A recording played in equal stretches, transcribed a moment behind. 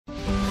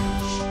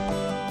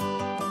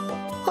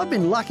I've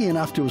been lucky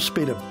enough to have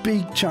spent a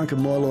big chunk of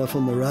my life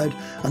on the road,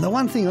 and the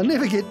one thing I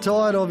never get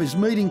tired of is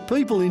meeting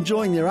people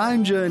enjoying their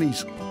own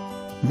journeys.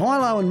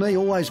 Milo and me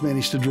always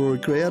manage to draw a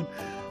crowd,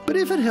 but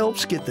if it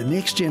helps get the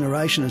next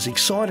generation as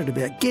excited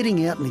about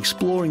getting out and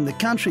exploring the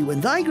country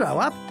when they grow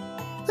up,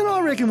 then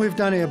I reckon we've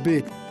done our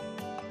bit.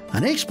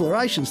 And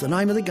exploration's the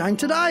name of the game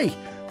today,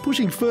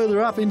 pushing further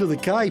up into the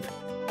Cape.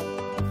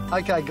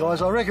 OK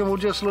guys, I reckon we'll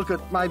just look at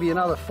maybe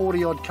another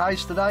 40-odd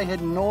k's today,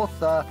 heading north.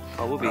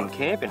 We'll be in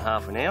camp in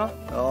half an hour.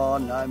 Oh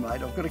no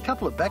mate, I've got a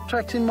couple of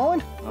backtracks in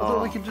mind. I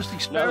thought we could just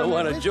experiment.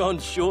 Another one of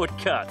John's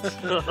shortcuts.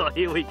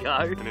 Here we go.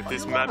 And if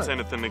this map's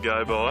anything to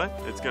go by,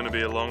 it's going to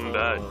be a long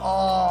day.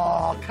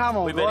 Oh, come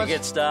on We better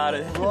get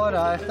started.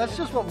 Righto, that's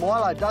just what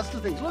Milo does to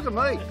things. Look at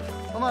me,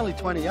 I'm only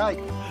 28.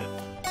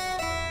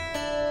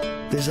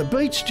 There's a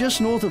beach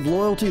just north of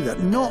Loyalty that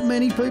not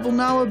many people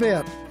know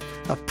about.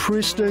 A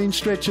pristine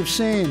stretch of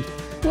sand.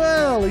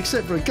 Well,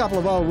 except for a couple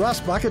of old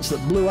rust buckets that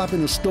blew up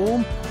in a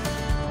storm.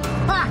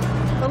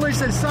 Ha! At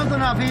least there's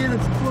something up here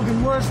that's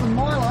looking worse than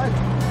Milo.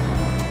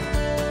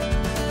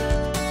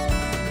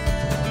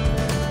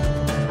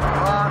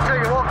 I'll tell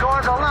you what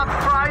guys, I love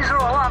Fraser,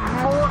 I love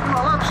Morton,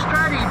 I love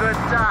Stratty, but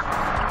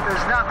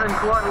there's nothing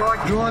quite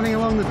like driving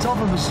along the top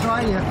of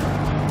Australia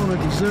on a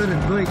deserted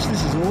beach.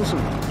 This is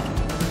awesome.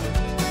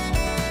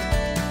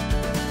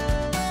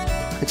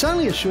 It's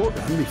only a short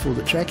run before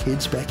the track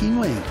heads back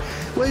inland,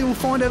 where you'll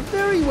find a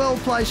very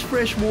well-placed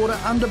freshwater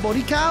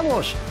underbody car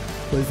wash.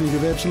 They think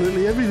of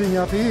absolutely everything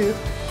up here.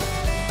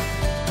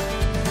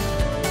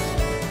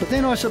 But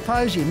then I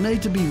suppose you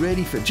need to be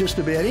ready for just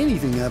about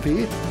anything up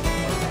here.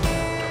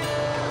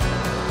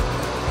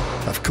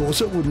 Of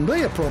course, it wouldn't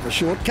be a proper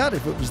shortcut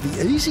if it was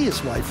the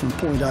easiest way from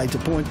point A to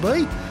point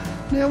B.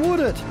 Now would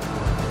it?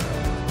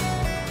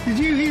 Did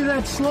you hear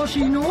that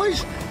sloshy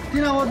noise? Do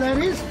you know what that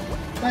is?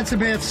 That's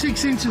about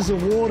 6 inches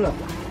of water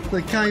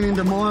that came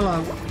into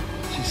Milo.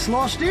 She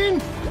sloshed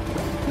in,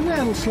 and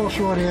now it'll slosh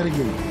right out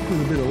again,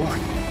 with a bit of luck.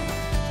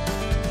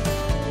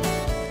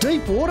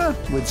 Deep water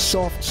with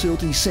soft,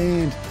 silty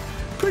sand.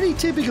 Pretty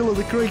typical of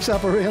the creeks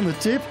up around the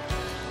tip,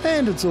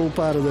 and it's all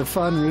part of the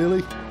fun,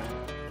 really.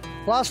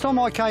 Last time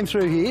I came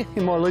through here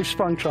in my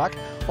leaf-sprung truck,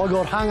 I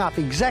got hung up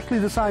exactly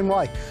the same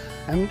way,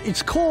 and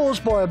it's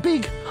caused by a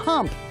big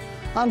hump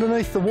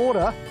underneath the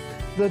water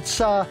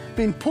that's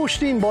been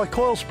pushed in by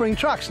coil spring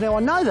trucks. Now I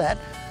know that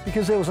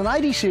because there was an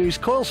 80 series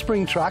coil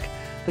spring truck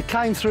that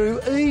came through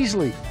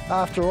easily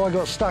after I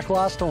got stuck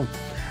last time.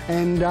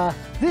 And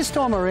this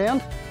time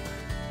around,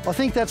 I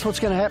think that's what's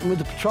going to happen with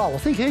the patrol. I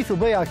think Heath will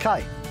be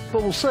okay,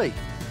 but we'll see.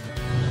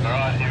 All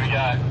right, here we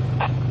go.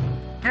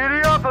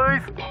 Giddy up,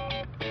 Heath.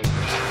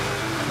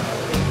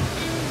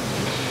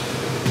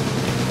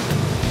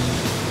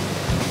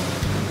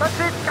 That's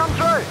it, come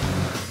through.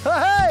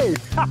 Hey!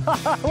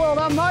 Well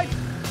done, mate.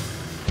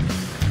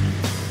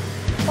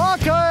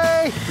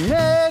 OK,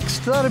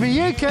 next, that'll be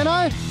you,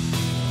 Keno.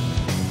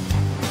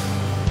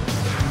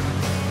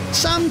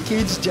 Some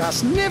kids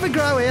just never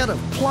grow out of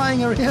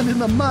playing around in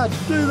the mud,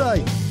 do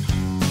they?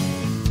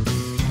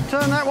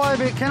 Turn that way a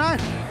bit, Keno.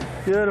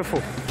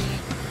 Beautiful.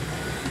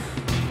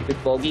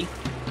 Bit boggy.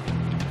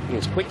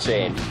 It's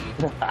quicksand.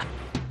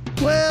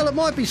 Well, it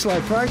might be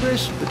slow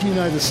progress, but you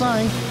know the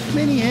saying,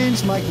 many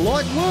hands make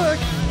light work.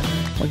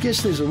 I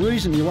guess there's a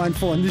reason you won't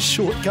find this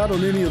shortcut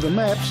on any of the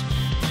maps.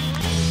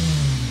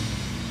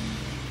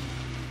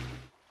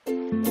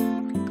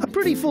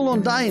 Pretty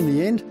full-on day in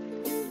the end.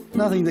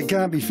 Nothing that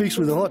can't be fixed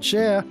with a hot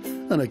shower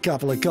and a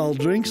couple of cold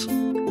drinks.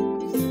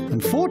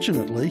 And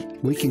fortunately,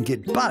 we can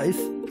get both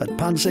at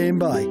Punsam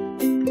Bay.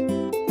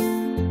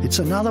 It's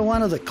another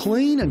one of the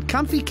clean and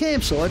comfy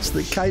campsites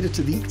that cater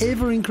to the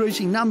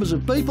ever-increasing numbers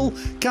of people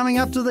coming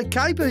up to the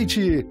Cape each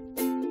year.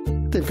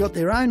 They've got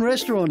their own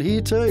restaurant here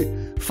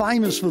too,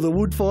 famous for the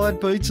wood-fired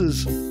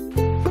pizzas.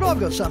 But I've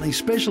got something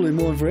special in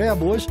mind for our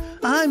boys,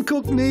 a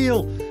home-cooked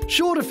meal,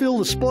 sure to fill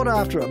the spot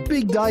after a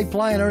big day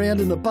playing around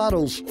in the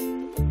puddles.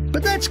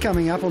 But that's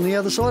coming up on the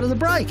other side of the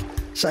break,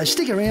 so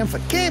stick around for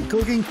camp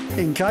cooking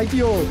in Cape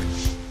York.